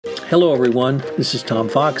Hello everyone, this is Tom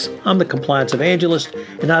Fox. I'm the Compliance Evangelist,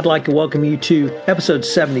 and I'd like to welcome you to episode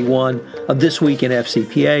 71 of This Week in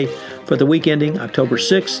FCPA for the week ending October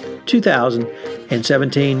 6th,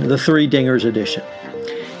 2017, the Three Dingers edition.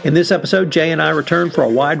 In this episode, Jay and I return for a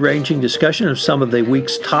wide-ranging discussion of some of the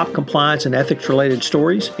week's top compliance and ethics-related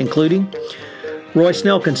stories, including Roy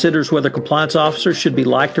Snell considers whether compliance officers should be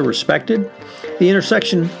liked or respected. The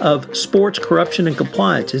intersection of sports, corruption, and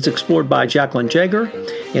compliance is explored by Jacqueline Jager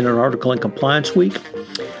in an article in Compliance Week.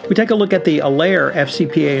 We take a look at the Allaire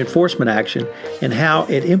FCPA enforcement action and how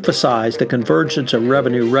it emphasized the convergence of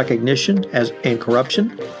revenue recognition and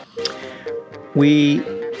corruption. We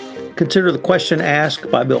consider the question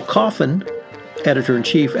asked by Bill Coffin,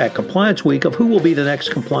 editor-in-chief at Compliance Week, of who will be the next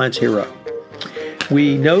compliance hero.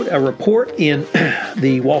 We note a report in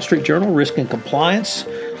the Wall Street Journal Risk and Compliance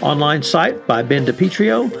online site by Ben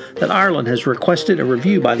DiPietro that Ireland has requested a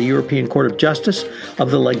review by the European Court of Justice of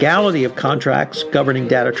the legality of contracts governing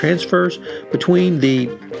data transfers between the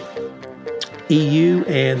EU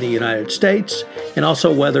and the United States, and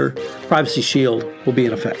also whether Privacy Shield will be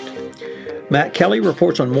in effect. Matt Kelly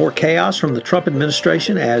reports on more chaos from the Trump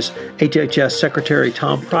administration as HHS Secretary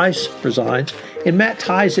Tom Price resigns, and Matt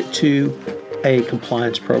ties it to a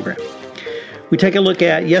compliance program. We take a look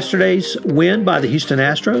at yesterday's win by the Houston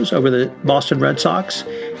Astros over the Boston Red Sox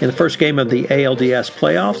in the first game of the ALDS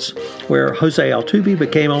playoffs, where Jose Altuve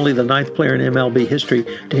became only the ninth player in MLB history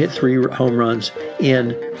to hit 3 home runs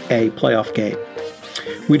in a playoff game.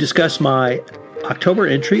 We discuss my October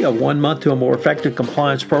entry of 1 month to a more effective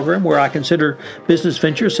compliance program, where I consider business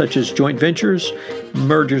ventures such as joint ventures,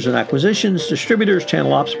 mergers and acquisitions, distributors,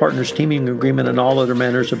 channel ops partners, teaming agreement, and all other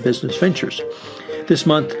manners of business ventures. This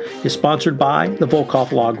month is sponsored by the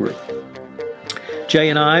Volkov Law Group. Jay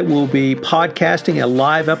and I will be podcasting a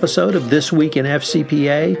live episode of This Week in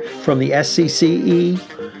FCPA from the SCCE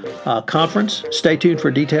conference. Stay tuned for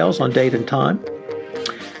details on date and time.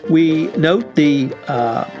 We note the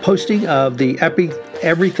posting of the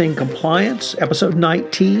Everything Compliance, episode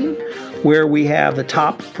 19, where we have the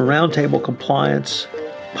top Roundtable Compliance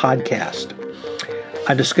podcast.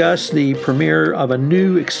 I discuss the premiere of a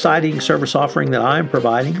new exciting service offering that I'm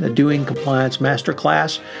providing, the Doing Compliance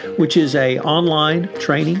Masterclass, which is an online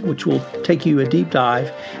training which will take you a deep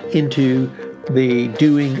dive into the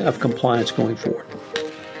doing of compliance going forward.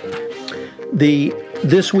 The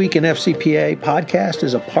This Week in FCPA podcast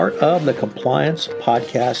is a part of the Compliance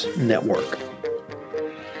Podcast Network.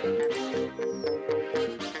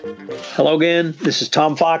 Hello again. This is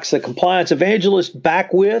Tom Fox, the Compliance Evangelist,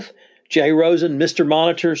 back with Jay Rosen, Mr.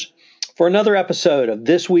 Monitors, for another episode of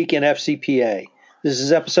This Week in FCPA. This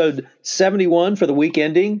is episode 71 for the week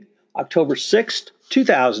ending October 6th,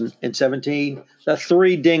 2017, the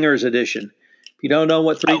Three Dingers edition. If you don't know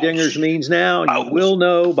what Three Dingers means now, you will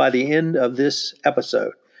know by the end of this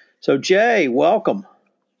episode. So, Jay, welcome.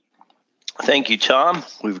 Thank you, Tom.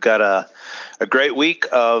 We've got a great week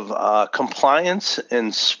of compliance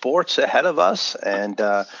in sports ahead of us, and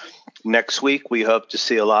next week, we hope to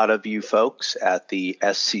see a lot of you folks at the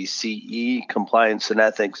SCCE Compliance and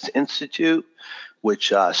Ethics Institute,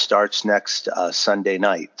 which starts next Sunday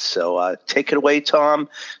night. So take it away, Tom.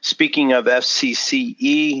 Speaking of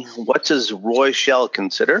FCCE, what does Roy Snell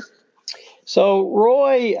consider? So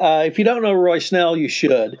Roy, if you don't know Roy Snell, you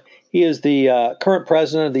should. He is the current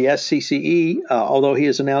president of the SCCE, although he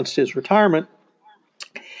has announced his retirement.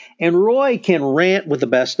 And Roy can rant with the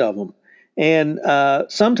best of them. And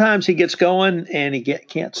sometimes he gets going and he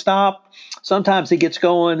can't stop. Sometimes he gets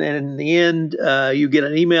going and in the end, you get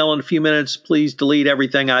an email in a few minutes, please delete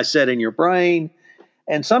everything I said in your brain.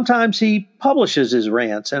 And sometimes he publishes his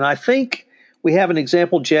rants. And I think we have an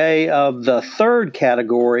example, Jay, of the third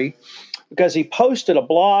category, because he posted a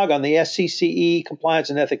blog on the SCCE Compliance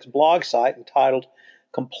and Ethics blog site entitled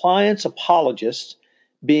Compliance Apologists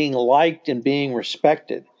Being Liked and Being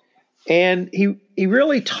Respected. And he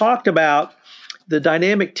really talked about the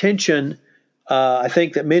dynamic tension, I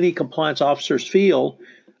think, that many compliance officers feel,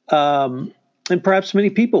 and perhaps many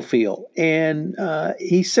people feel. And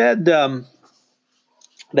he said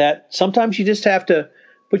that sometimes you just have to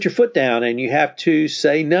put your foot down and you have to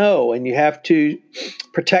say no, and you have to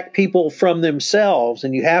protect people from themselves,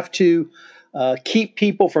 and you have to keep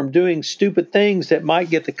people from doing stupid things that might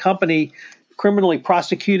get the company criminally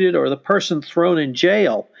prosecuted or the person thrown in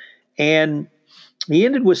jail. And he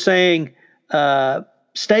ended with saying,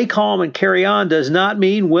 stay calm and carry on does not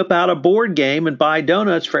mean whip out a board game and buy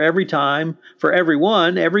donuts for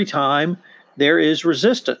everyone, every time there is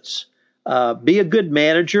resistance. Be a good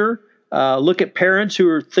manager. Look at parents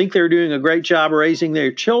who think they're doing a great job raising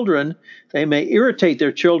their children. They may irritate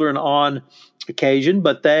their children on occasion,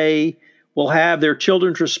 but they will have their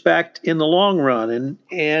children's respect in the long run.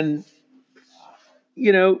 And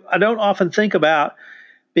I don't often think about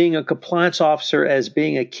being a compliance officer as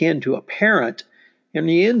being akin to a parent. And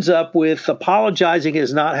he ends up with apologizing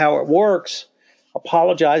is not how it works.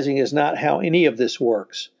 Apologizing is not how any of this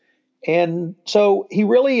works. And so he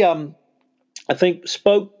really, I think,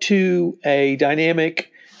 spoke to a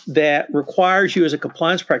dynamic that requires you as a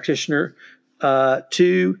compliance practitioner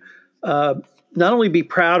to not only be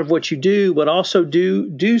proud of what you do, but also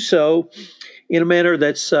do so in a manner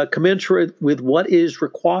that's commensurate with what is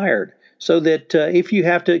required, so that if you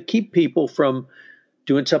have to keep people from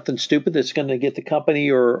doing something stupid that's going to get the company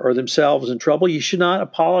or themselves in trouble, you should not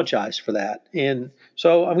apologize for that. And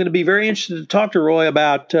so I'm going to be very interested to talk to Roy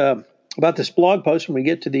about this blog post when we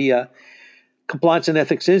get to the Compliance and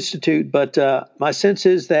Ethics Institute. But my sense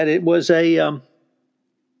is that it was a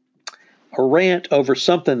rant over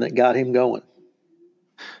something that got him going.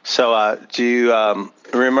 So do you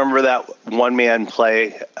remember that one-man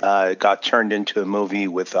play got turned into a movie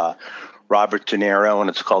with Robert De Niro, and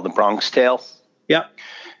it's called The Bronx Tale? Yep.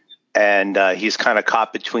 And he's kind of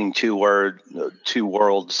caught between two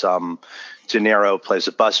worlds. De Niro plays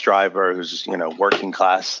a bus driver who's, working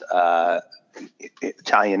class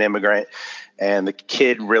Italian immigrant, and the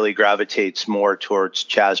kid really gravitates more towards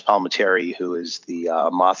Chaz Palminteri, who is the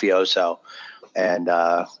mafioso. And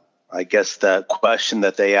I guess the question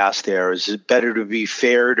that they asked there is it better to be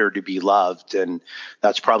feared or to be loved? And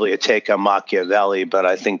that's probably a take on Machiavelli, but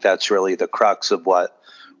I think that's really the crux of what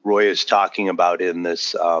Roy is talking about in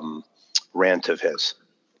this rant of his.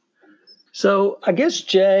 So I guess,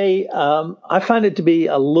 Jay, I find it to be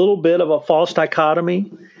a little bit of a false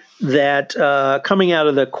dichotomy that coming out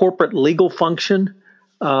of the corporate legal function,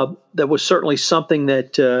 that was certainly something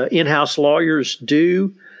that in-house lawyers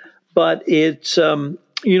do. But it's,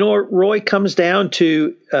 Roy comes down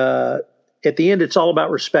to, at the end, it's all about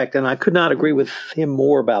respect. And I could not agree with him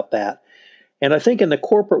more about that. And I think in the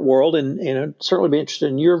corporate world, and I'd certainly be interested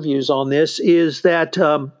in your views on this, is that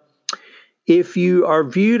if you are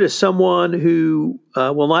viewed as someone who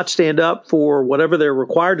will not stand up for whatever they're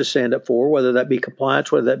required to stand up for, whether that be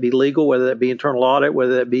compliance, whether that be legal, whether that be internal audit,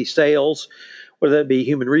 whether that be sales, whether that be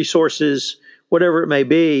human resources, whatever it may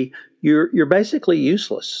be, you're basically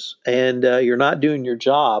useless, and you're not doing your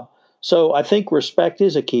job. So I think respect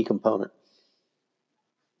is a key component.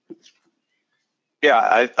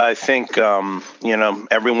 Yeah, I think,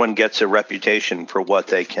 everyone gets a reputation for what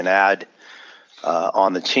they can add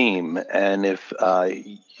on the team. And if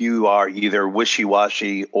you are either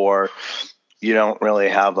wishy-washy or you don't really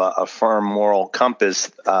have a firm moral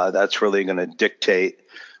compass, that's really going to dictate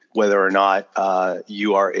whether or not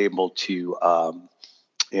you are able to,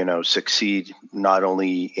 succeed not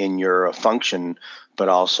only in your function, but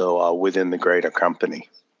also within the greater company.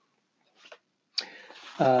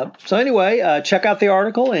 So anyway, check out the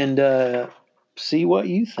article and see what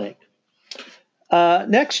you think.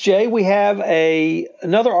 Next, Jay, we have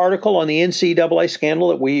another article on the NCAA scandal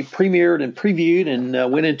that we premiered and previewed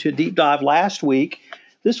and went into a deep dive last week.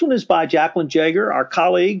 This one is by Jacqueline Jager, our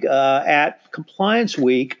colleague at Compliance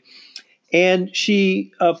Week. And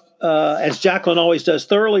she, as Jacqueline always does,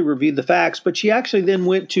 thoroughly reviewed the facts, but she actually then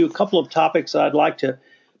went to a couple of topics I'd like to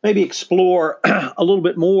maybe explore a little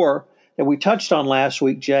bit more that we touched on last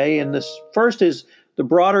week, Jay. And this first is the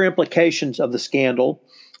broader implications of the scandal,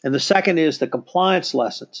 and the second is the compliance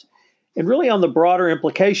lessons. And really on the broader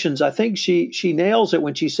implications, I think she nails it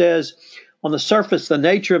when she says, on the surface, the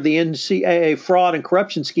nature of the NCAA fraud and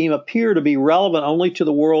corruption scheme appear to be relevant only to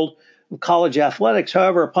the world of college athletics.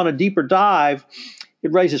 However, upon a deeper dive,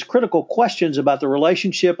 it raises critical questions about the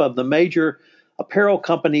relationship of the major apparel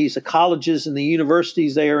companies, the colleges, and the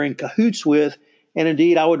universities they are in cahoots with. And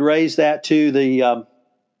indeed, I would raise that to the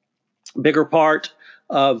bigger part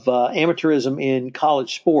of amateurism in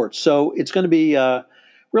college sports. So it's going to be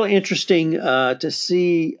really interesting to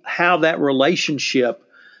see how that relationship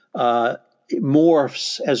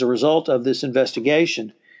morphs as a result of this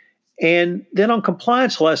investigation. And then on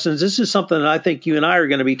compliance lessons, this is something that I think you and I are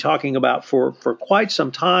going to be talking about for quite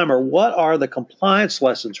some time, or what are the compliance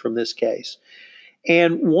lessons from this case?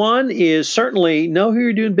 And one is certainly know who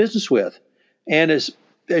you're doing business with. And as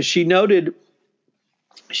she noted,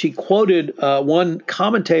 she quoted one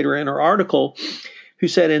commentator in her article who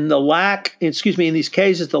said, in these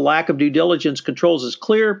cases, the lack of due diligence controls is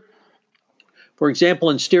clear. For example,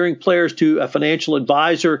 in steering players to a financial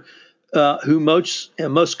advisor who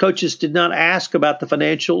most coaches did not ask about the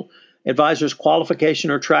financial advisor's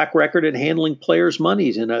qualification or track record in handling players'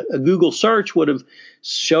 monies. And a Google search would have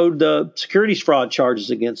showed the securities fraud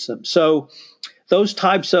charges against them. So those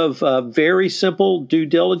types of very simple due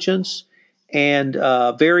diligence and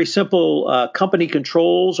very simple company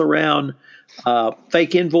controls around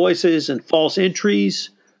fake invoices and false entries,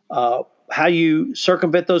 how you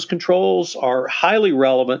circumvent those controls are highly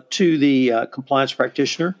relevant to the compliance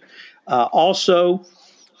practitioner. Also,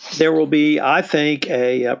 there will be, I think,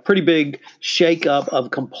 a pretty big shakeup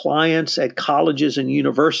of compliance at colleges and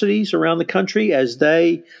universities around the country as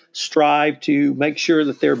they strive to make sure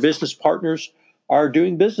that their business partners are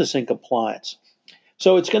doing business in compliance.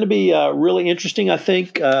 So it's going to be really interesting, I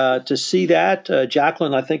think, to see that.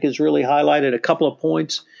 Jacqueline, I think, has really highlighted a couple of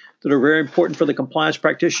points that are very important for the compliance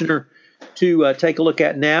practitioner to take a look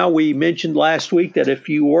at now. We mentioned last week that if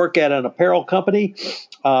you work at an apparel company,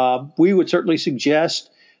 we would certainly suggest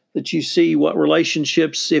that you see what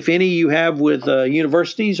relationships, if any, you have with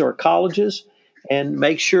universities or colleges, and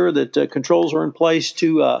make sure that controls are in place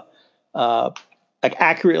to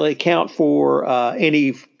accurately account for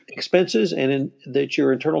any expenses and that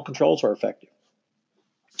your internal controls are effective.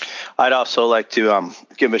 I'd also like to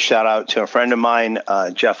give a shout out to a friend of mine,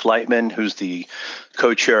 Jeff Lightman, who's the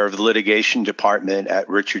co-chair of the litigation department at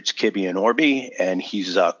Richards, Kibbe and Orby, and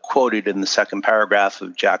he's quoted in the second paragraph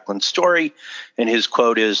of Jacqueline's story. And his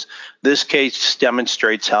quote is, "This case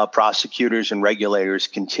demonstrates how prosecutors and regulators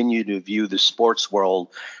continue to view the sports world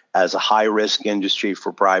as a high-risk industry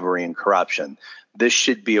for bribery and corruption. This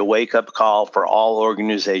should be a wake-up call for all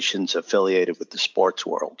organizations affiliated with the sports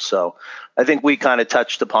world." So I think we kind of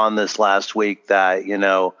touched upon this last week that,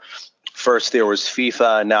 first there was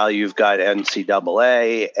FIFA, now you've got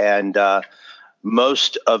NCAA, and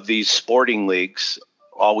most of these sporting leagues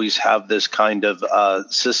always have this kind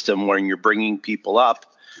of system where you're bringing people up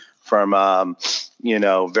from,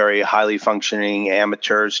 very highly functioning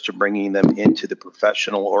amateurs to bringing them into the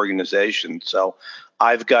professional organization. So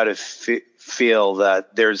I've got to feel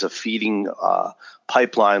that there's a feeding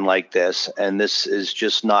pipeline like this, and this is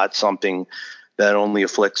just not something that only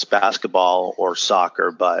afflicts basketball or soccer,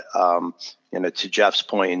 but to Jeff's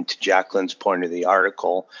point and to Jacqueline's point of the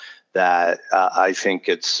article, that I think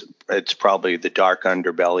it's probably the dark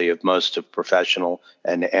underbelly of most of professional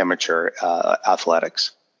and amateur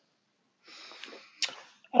athletics.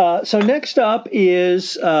 So next up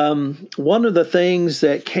is one of the things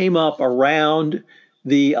that came up around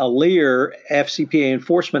the Alear FCPA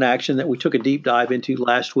enforcement action that we took a deep dive into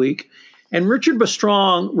last week. And Richard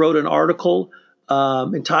Bastrong wrote an article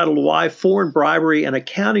entitled "Why Foreign Bribery and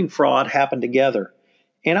Accounting Fraud Happen Together."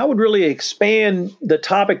 And I would really expand the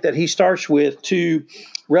topic that he starts with to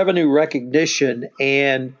revenue recognition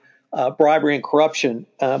and bribery and corruption.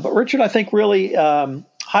 But Richard, I think, really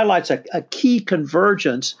highlights a key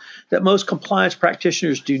convergence that most compliance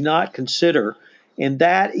practitioners do not consider, and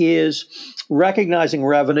that is recognizing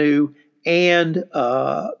revenue and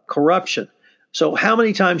corruption. So how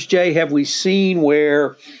many times, Jay, have we seen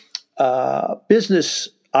where business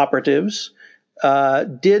operatives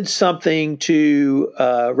did something to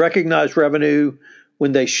recognize revenue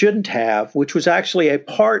when they shouldn't have, which was actually a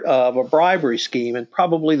part of a bribery scheme? And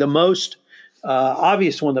probably the most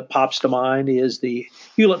obvious one that pops to mind is the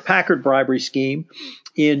Hewlett-Packard bribery scheme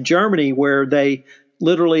in Germany, where they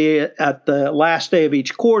literally at the last day of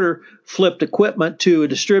each quarter flipped equipment to a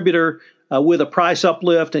distributor with a price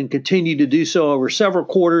uplift and continued to do so over several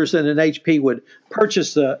quarters. And then HP would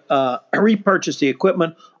repurchase the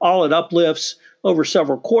equipment, all at uplifts over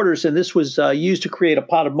several quarters. And this was used to create a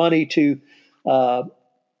pot of money to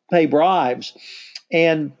pay bribes.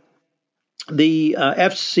 And the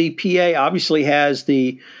FCPA obviously has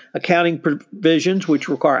the accounting provisions, which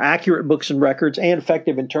require accurate books and records and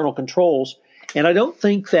effective internal controls. And I don't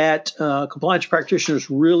think that compliance practitioners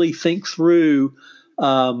really think through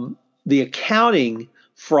the accounting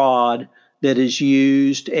fraud that is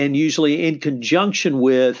used, and usually in conjunction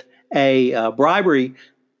with a bribery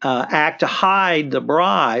act to hide the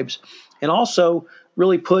bribes, and also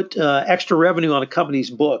really put extra revenue on a company's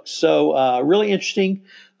books. So really interesting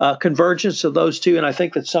convergence of those two, and I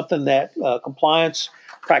think that's something that compliance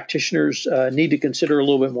practitioners need to consider a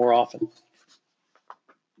little bit more often.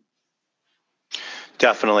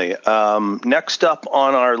 Definitely. Next up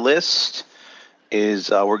on our list is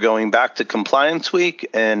we're going back to Compliance Week,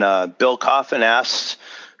 and Bill Coffin asks,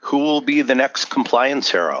 who will be the next compliance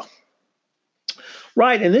hero?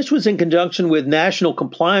 Right, and this was in conjunction with National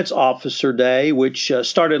Compliance Officer Day, which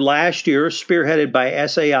started last year, spearheaded by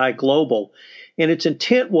SAI Global. And its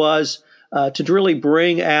intent was to really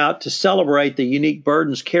bring out, to celebrate the unique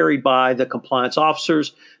burdens carried by the compliance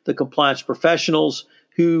officers, the compliance professionals,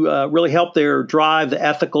 who really help their drive the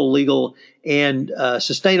ethical, legal, and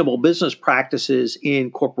sustainable business practices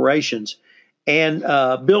in corporations. And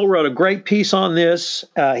Bill wrote a great piece on this.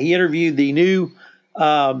 He interviewed the new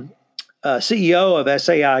CEO of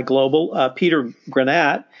SAI Global, Peter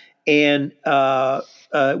Granat, and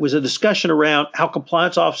it was a discussion around how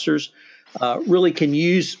compliance officers really can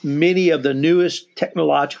use many of the newest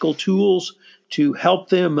technological tools to help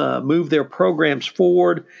them move their programs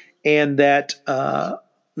forward, and that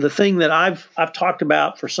the thing that I've talked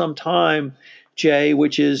about for some time, Jay,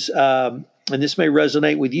 which is and this may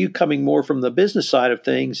resonate with you coming more from the business side of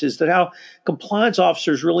things, is that how compliance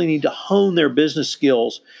officers really need to hone their business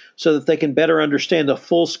skills so that they can better understand the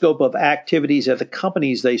full scope of activities at the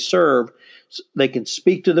companies they serve. They can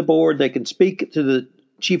speak to the board, they can speak to the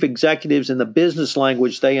chief executives in the business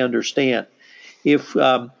language they understand. If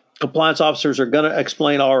compliance officers are going to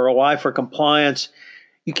explain ROI for compliance,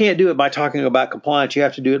 you can't do it by talking about compliance. You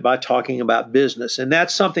have to do it by talking about business. And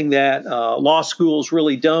that's something that law schools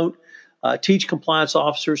really don't teach compliance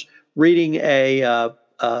officers. Reading a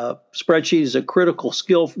spreadsheet is a critical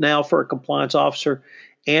skill now for a compliance officer.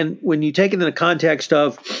 And when you take it in the context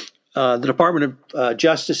of the Department of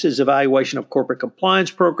Justice's evaluation of corporate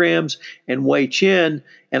compliance programs and Wei Chin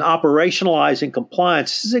and operationalizing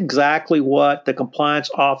compliance, this is exactly what the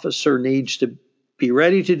compliance officer needs to be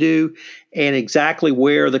ready to do, and exactly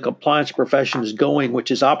where the compliance profession is going,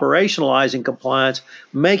 which is operationalizing compliance,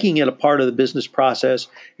 making it a part of the business process,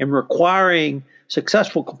 and requiring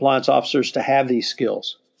successful compliance officers to have these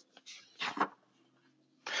skills.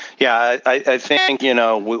 Yeah, I think,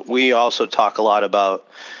 we also talk a lot about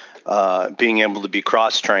being able to be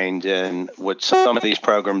cross-trained, and with some of these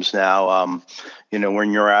programs now,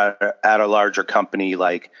 when you're at a larger company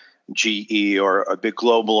like GE or a big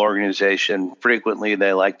global organization, frequently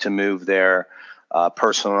they like to move their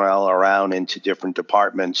personnel around into different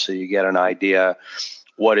departments, so you get an idea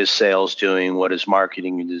what is sales doing, what is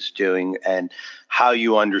marketing is doing, and how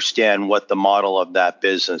you understand what the model of that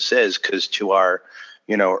business is. Because to our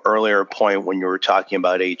earlier point when you were talking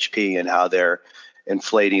about HP and how they're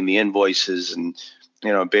inflating the invoices and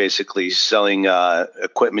basically selling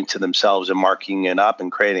equipment to themselves and marking it up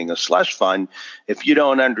and creating a slush fund. If you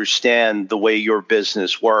don't understand the way your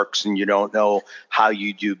business works and you don't know how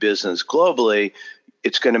you do business globally,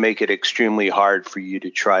 it's going to make it extremely hard for you to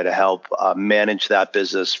try to help manage that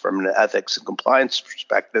business from an ethics and compliance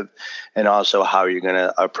perspective, and also how you're going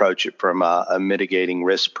to approach it from a mitigating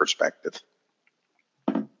risk perspective.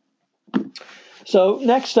 So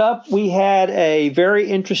next up, we had a very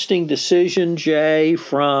interesting decision, Jay,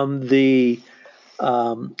 from the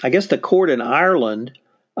court in Ireland,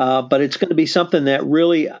 but it's going to be something that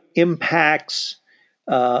really impacts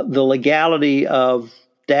the legality of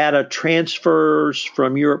data transfers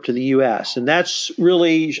from Europe to the U.S. And that's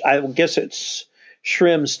really, I guess it's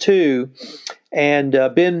Schrems 2. And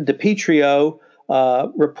Ben DiPietro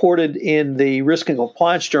reported in the Risk and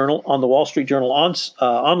Compliance Journal on the Wall Street Journal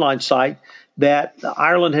online site that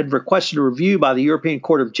Ireland had requested a review by the European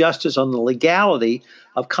Court of Justice on the legality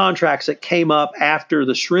of contracts that came up after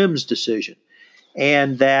the Schrems decision,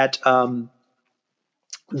 and that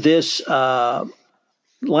this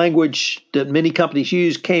language that many companies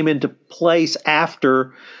use came into place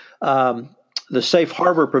after the safe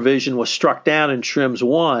harbor provision was struck down in Schrems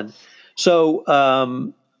 1.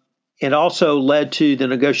 So it also led to the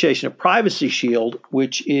negotiation of Privacy Shield,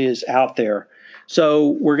 which is out there.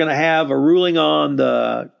 So we're going to have a ruling on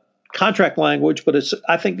the contract language, but it's,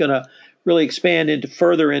 I think, going to really expand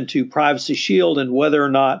further into Privacy Shield and whether or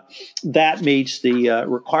not that meets the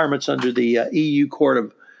requirements under the EU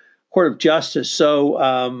Court of Justice. So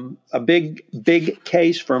a big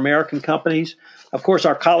case for American companies. Of course,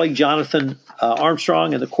 our colleague Jonathan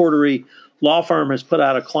Armstrong and the Cordery Law Firm has put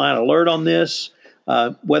out a client alert on this.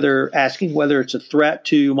 Whether it's a threat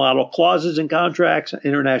to model clauses in contracts,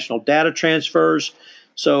 international data transfers.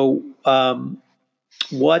 So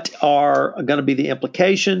what are going to be the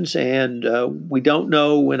implications? And we don't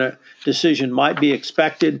know when a decision might be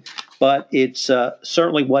expected, but it's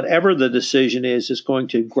certainly whatever the decision is going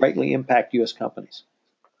to greatly impact U.S. companies.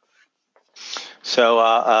 So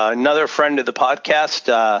another friend of the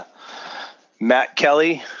podcast, Matt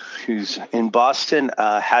Kelly, who's in Boston,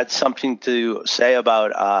 had something to say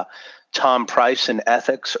about Tom Price and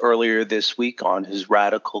ethics earlier this week on his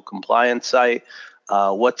Radical Compliance site.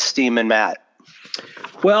 What's steaming, Matt?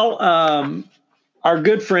 Well, our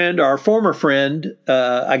good friend, our former friend,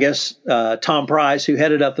 Tom Price, who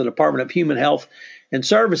headed up the Department of Human Health and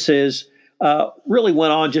Services, really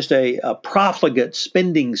went on just a profligate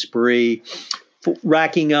spending spree,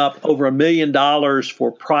 racking up over $1 million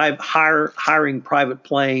for hiring private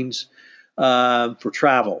planes for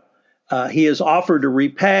travel. he has offered to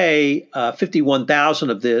repay $51,000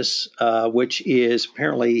 of this, which is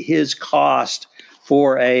apparently his cost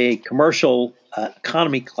for a commercial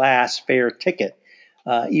economy class fare ticket,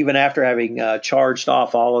 even after having charged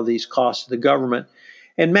off all of these costs to the government.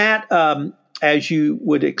 And Matt, as you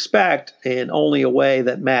would expect, in only a way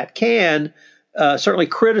that Matt can, certainly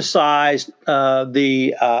criticized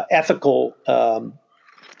the ethical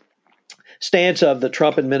stance of the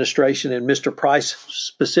Trump administration and Mr. Price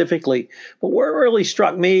specifically. But what really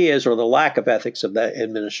struck me is, or the lack of ethics of that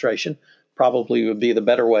administration, probably would be the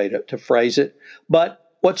better way to phrase it. But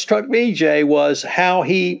what struck me, Jay, was how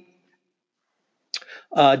he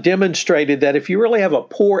demonstrated that if you really have a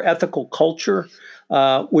poor ethical culture,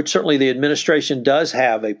 which certainly the administration does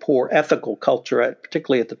have a poor ethical culture,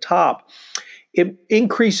 particularly at the top, it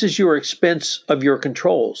increases your expense of your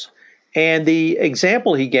controls. And the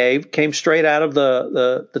example he gave came straight out of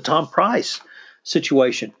the Tom Price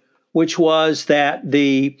situation, which was that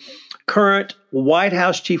the current White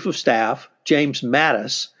House Chief of Staff, James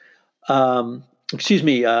Mattis, not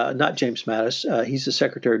James Mattis, he's the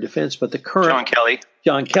Secretary of Defense, but the current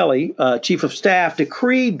John Kelly, Chief of Staff,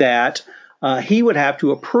 decreed that he would have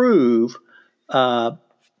to approve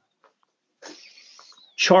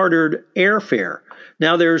chartered airfare.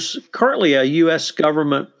 Now, there's currently a U.S.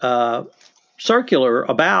 government circular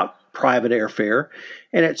about private airfare,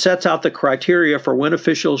 and it sets out the criteria for when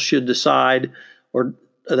officials should decide, or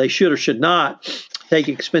they should or should not, take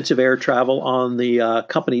expensive air travel on the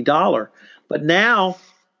company dollar. But now,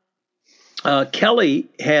 Kelly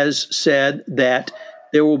has said that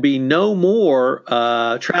there will be no more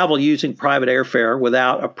travel using private airfare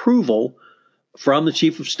without approval from the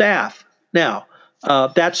Chief of Staff. Now,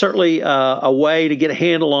 that's certainly a way to get a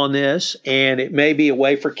handle on this, and it may be a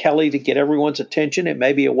way for Kelly to get everyone's attention. It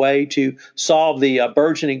may be a way to solve the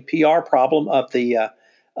burgeoning PR problem of the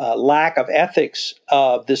lack of ethics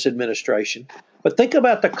of this administration. But think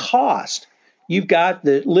about the cost. You've got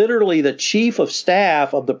literally the Chief of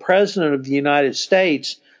Staff of the President of the United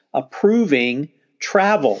States approving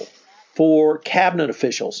travel for cabinet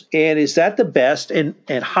officials. And is that the best and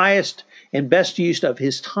highest and best use of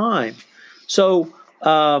his time? So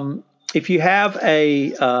if you have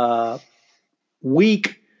a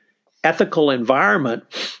weak ethical environment,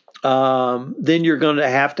 then you're going to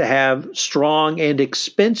have strong and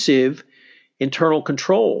expensive internal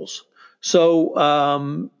controls.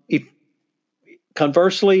 So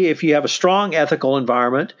conversely, if you have a strong ethical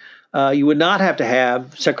environment, you would not have to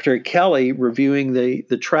have Secretary Kelly reviewing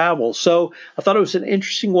the travel. So I thought it was an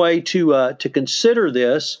interesting way to consider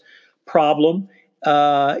this problem.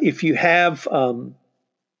 If you have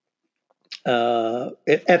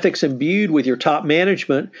ethics imbued with your top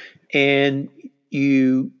management and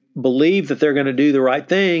you believe that they're going to do the right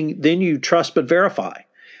thing, then you trust but verify.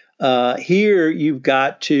 Here, you've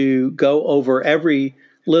got to go over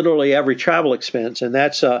literally every travel expense, and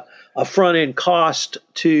that's a front-end cost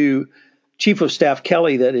to Chief of Staff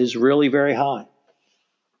Kelly that is really very high.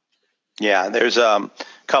 Yeah, there's a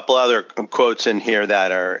couple other quotes in here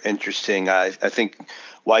that are interesting. I think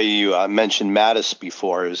why you mentioned Mattis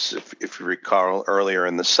before is, if you recall, earlier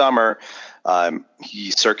in the summer,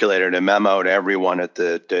 he circulated a memo to everyone at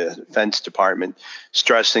the Defense Department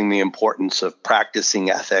stressing the importance of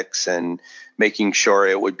practicing ethics and making sure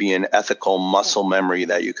it would be an ethical muscle memory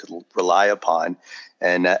that you could rely upon.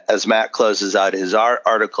 And as Matt closes out his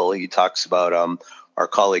article, he talks about our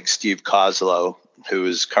colleague Steve Kozlow, who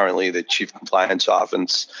is currently the Chief Compliance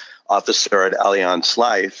Officer at Allianz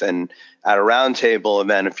Life. And at a roundtable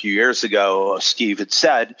event a few years ago, Steve had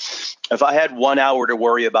said, if I had 1 hour to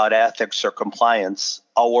worry about ethics or compliance,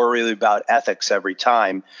 I'll worry about ethics every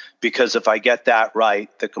time, because if I get that right,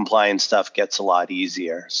 the compliance stuff gets a lot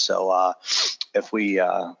easier. So if we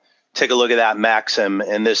take a look at that maxim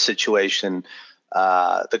in this situation,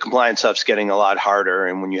 the compliance stuff's getting a lot harder.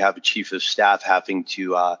 And when you have a chief of staff having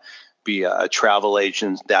to be a travel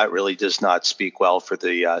agent, that really does not speak well for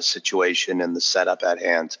the situation and the setup at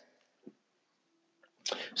hand.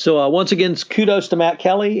 So once again, kudos to Matt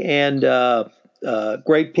Kelly, and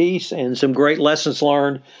great piece and some great lessons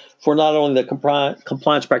learned for not only the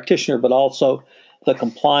compliance practitioner, but also the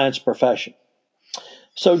compliance profession.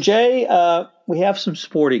 So Jay, we have some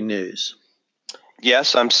sporting news.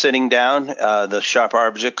 Yes, I'm sitting down. The sharp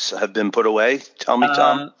objects have been put away. Tell me,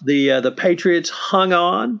 Tom. The Patriots hung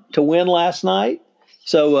on to win last night.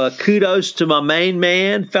 So kudos to my main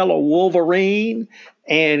man, fellow Wolverine,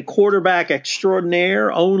 and quarterback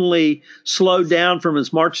extraordinaire, only slowed down from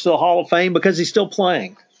his march to the Hall of Fame because he's still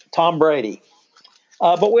playing, Tom Brady.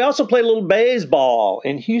 But we also played a little baseball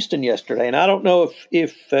in Houston yesterday, and I don't know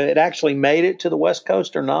if it actually made it to the West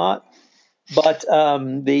Coast or not. But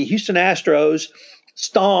the Houston Astros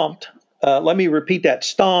stomped, let me repeat that,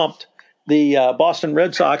 stomped the Boston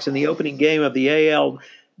Red Sox in the opening game of the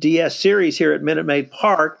ALDS series here at Minute Maid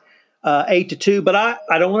Park, 8-2. But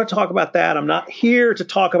I don't want to talk about that. I'm not here to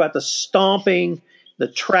talk about the stomping, the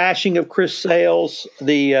trashing of Chris Sales,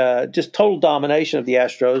 the just total domination of the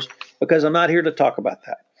Astros, because I'm not here to talk about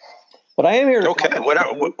that. But I am here to talk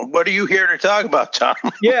about what are you here to talk about, Tom?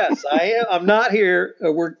 Yes, I am. I'm not here.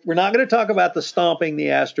 We're not going to talk about the stomping the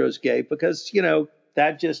Astros gave because,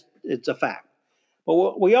 it's a fact. But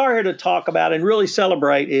what we are here to talk about and really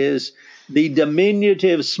celebrate is the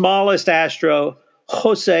diminutive, smallest Astro,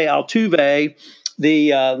 Jose Altuve,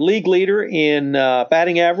 the league leader in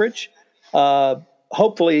batting average,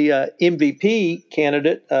 hopefully MVP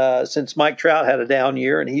candidate since Mike Trout had a down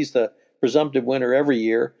year, and he's the presumptive winner every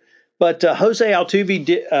year. But Jose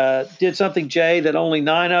Altuve did something, Jay, that only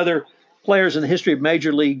 9 other players in the history of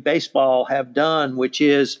Major League Baseball have done, which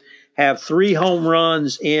is have 3 home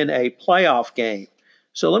runs in a playoff game.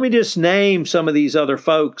 So let me just name some of these other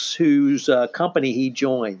folks whose company he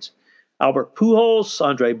joins. Albert Pujols,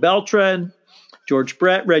 Andre Beltran, George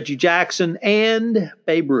Brett, Reggie Jackson, and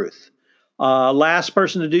Babe Ruth. Last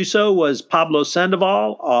person to do so was Pablo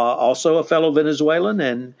Sandoval, also a fellow Venezuelan.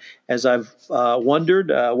 And as I've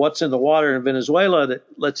wondered, what's in the water in Venezuela that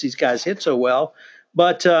lets these guys hit so well.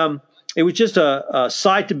 But it was just a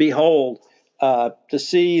sight to behold to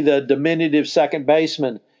see the diminutive second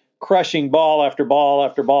baseman crushing ball after ball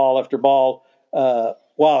after ball after ball,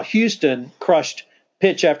 while Houston crushed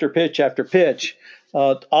pitch after pitch after pitch,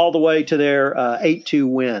 all the way to their 8-2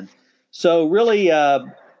 win. So really, I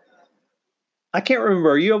can't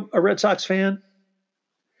remember. Are you a Red Sox fan?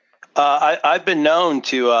 I've been known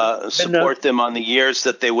to support them on the years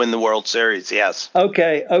that they win the World Series, yes.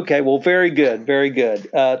 Okay. Well, very good.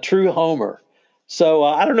 True homer. So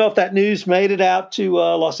I don't know if that news made it out to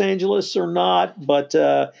Los Angeles or not, but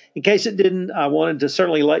in case it didn't, I wanted to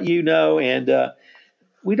certainly let you know. And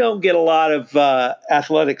we don't get a lot of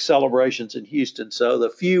athletic celebrations in Houston, so the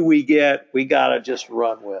few we get, we got to just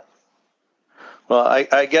run with. Well,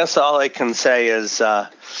 I guess all I can say is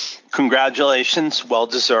congratulations, well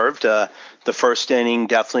deserved. The first inning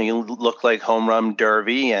definitely looked like home run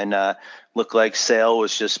derby, and looked like Sale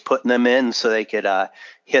was just putting them in so they could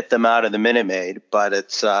hit them out of the Minute Maid. But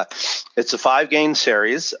it's a 5-game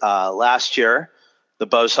series. Last year, the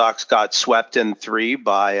Bo Sox got swept in 3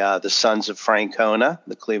 by the Sons of Francona,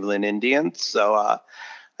 the Cleveland Indians. So I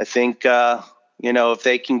think if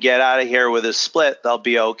they can get out of here with a split, they'll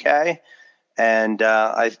be okay. And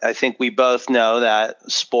I think we both know that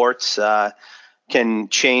sports can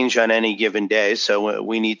change on any given day, so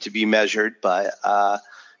we need to be measured. But,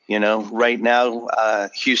 right now,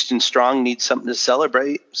 Houston Strong needs something to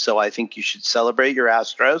celebrate, so I think you should celebrate your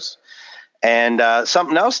Astros. And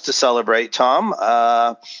something else to celebrate, Tom,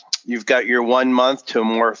 you've got your 1 month to a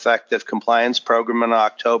more effective compliance program in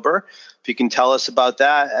October. If you can tell us about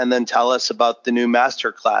that, and then tell us about the new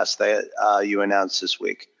masterclass that you announced this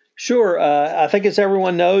week. Sure. I think as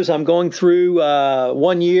everyone knows, I'm going through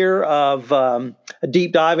 1 year of a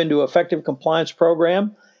deep dive into effective compliance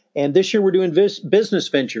program. And this year we're doing business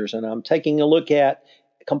ventures, and I'm taking a look at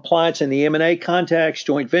compliance in the M&A context,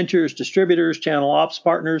 joint ventures, distributors, channel ops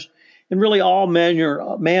partners, and really all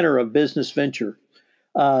manner of business venture.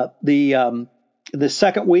 The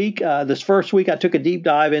second week, this first week, I took a deep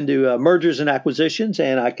dive into mergers and acquisitions,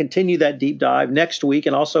 and I continue that deep dive next week.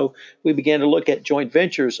 And also, we began to look at joint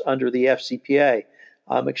ventures under the FCPA.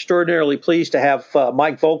 I'm extraordinarily pleased to have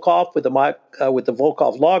Mike Volkov with the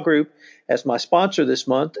Volkov Law Group as my sponsor this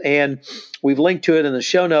month, and we've linked to it in the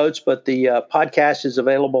show notes. But the podcast is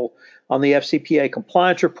available on the FCPA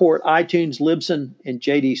Compliance Report, iTunes, Libsyn, and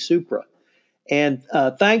JD Supra. And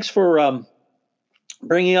thanks for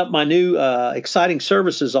bringing up my new exciting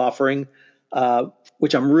services offering,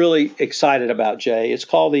 which I'm really excited about, Jay. It's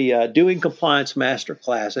called the Doing Compliance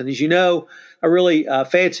Masterclass. And as you know, I really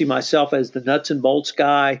fancy myself as the nuts and bolts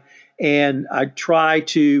guy, and I try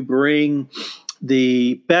to bring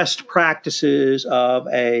the best practices of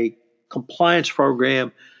a compliance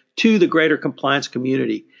program to the greater compliance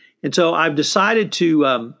community. And so I've decided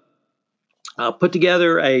to put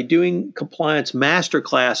together a Doing Compliance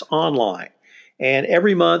Masterclass online. And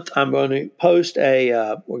every month I'm going to post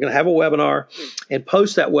we're going to have a webinar and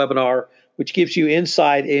post that webinar, which gives you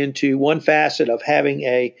insight into one facet of having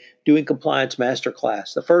a Doing Compliance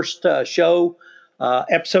Masterclass. The first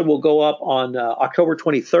episode will go up on October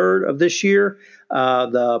 23rd of this year.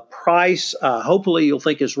 The price, hopefully you'll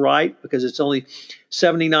think is right because it's only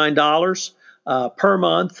 $79 per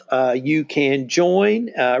month. You can join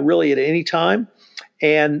really at any time.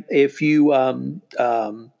 And if you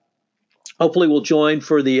hopefully will join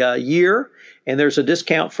for the year, and there's a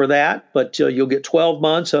discount for that, but you'll get 12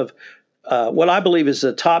 months of what I believe is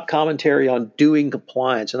the top commentary on doing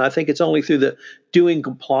compliance. And I think it's only through the doing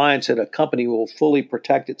compliance that a company will fully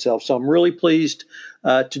protect itself. So I'm really pleased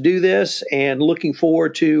to do this and looking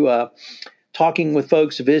forward to talking with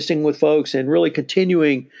folks, visiting with folks, and really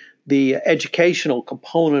continuing the educational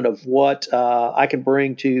component of what I can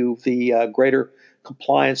bring to the greater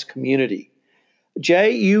compliance community.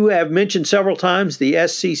 Jay, you have mentioned several times the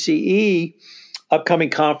SCCE upcoming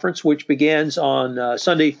conference, which begins on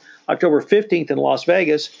Sunday, October 15th in Las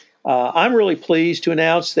Vegas. I'm really pleased to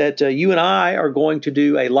announce that you and I are going to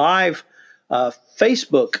do a live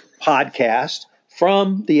Facebook podcast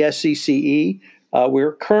from the SCCE.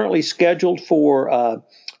 We're currently scheduled for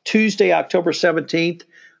Tuesday, October 17th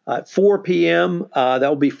at 4 p.m. That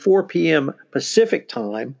will be 4 p.m. Pacific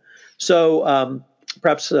time. So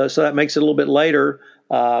perhaps so that makes it a little bit later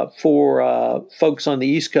for folks on the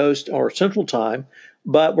East Coast or Central Time.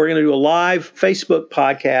 But we're going to do a live Facebook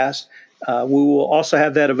podcast. We will also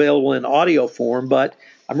have that available in audio form. But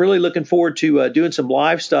I'm really looking forward to doing some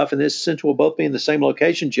live stuff. And this, since we'll both be in the same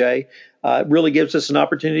location, Jay, really gives us an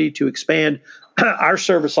opportunity to expand our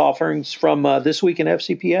service offerings from This Week in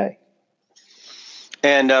FCPA.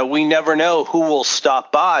 And we never know who will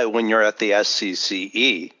stop by when you're at the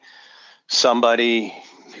SCCE. Somebody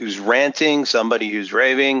who's ranting, somebody who's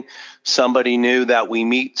raving, somebody new that we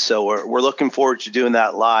meet. So we're looking forward to doing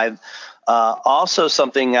that live. Also,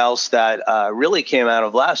 something else that really came out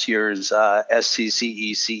of last year's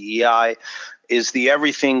SCCE CEI is the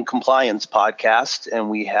Everything Compliance podcast. And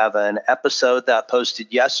we have an episode that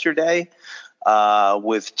posted yesterday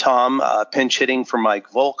with Tom pinch hitting for Mike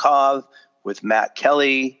Volkov, with Matt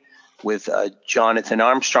Kelly, with Jonathan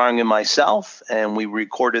Armstrong and myself, and we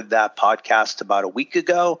recorded that podcast about a week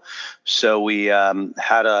ago. So we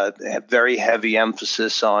had a very heavy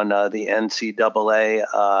emphasis on the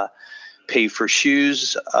NCAA pay for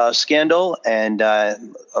shoes scandal, and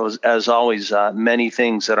as always, many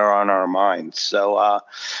things that are on our minds. So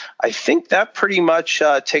I think that pretty much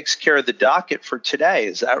takes care of the docket for today.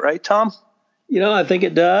 Is that right, Tom? You know, I think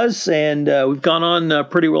it does, and we've gone on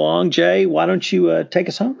pretty long. Jay, why don't you take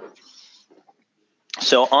us home?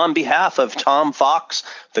 So on behalf of Tom Fox,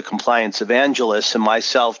 the compliance evangelist, and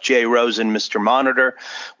myself, Jay Rosen, Mr. Monitor,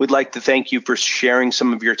 we'd like to thank you for sharing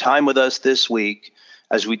some of your time with us this week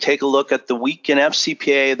as we take a look at the week in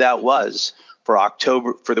FCPA that was for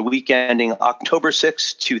the week ending October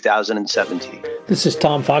 6, 2017. This is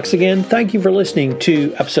Tom Fox again. Thank you for listening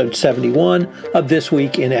to episode 71 of This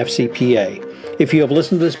Week in FCPA. If you have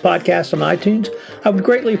listened to this podcast on iTunes, I would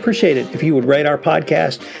greatly appreciate it if you would rate our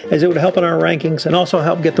podcast, as it would help in our rankings and also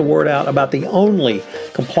help get the word out about the only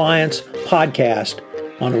compliance podcast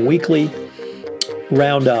on a weekly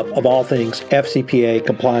roundup of all things FCPA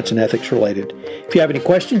compliance and ethics related. If you have any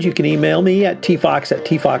questions, you can email me at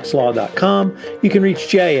tfox@tfoxlaw.com. You can reach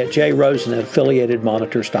Jay at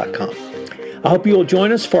jrosen@affiliatedmonitors.com. I hope you will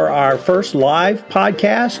join us for our first live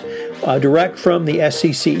podcast, direct from the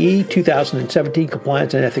SCCE 2017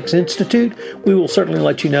 Compliance and Ethics Institute. We will certainly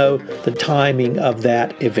let you know the timing of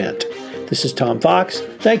that event. This is Tom Fox.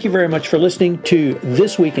 Thank you very much for listening to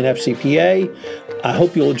This Week in FCPA. I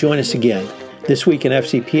hope you will join us again. This Week in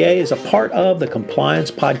FCPA is a part of the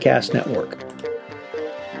Compliance Podcast Network.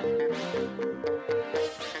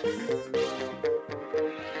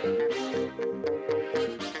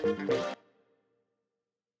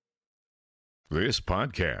 This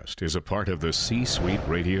podcast is a part of the C-Suite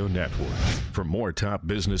Radio Network. For more top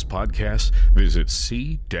business podcasts, visit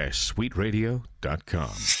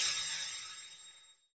c-suiteradio.com.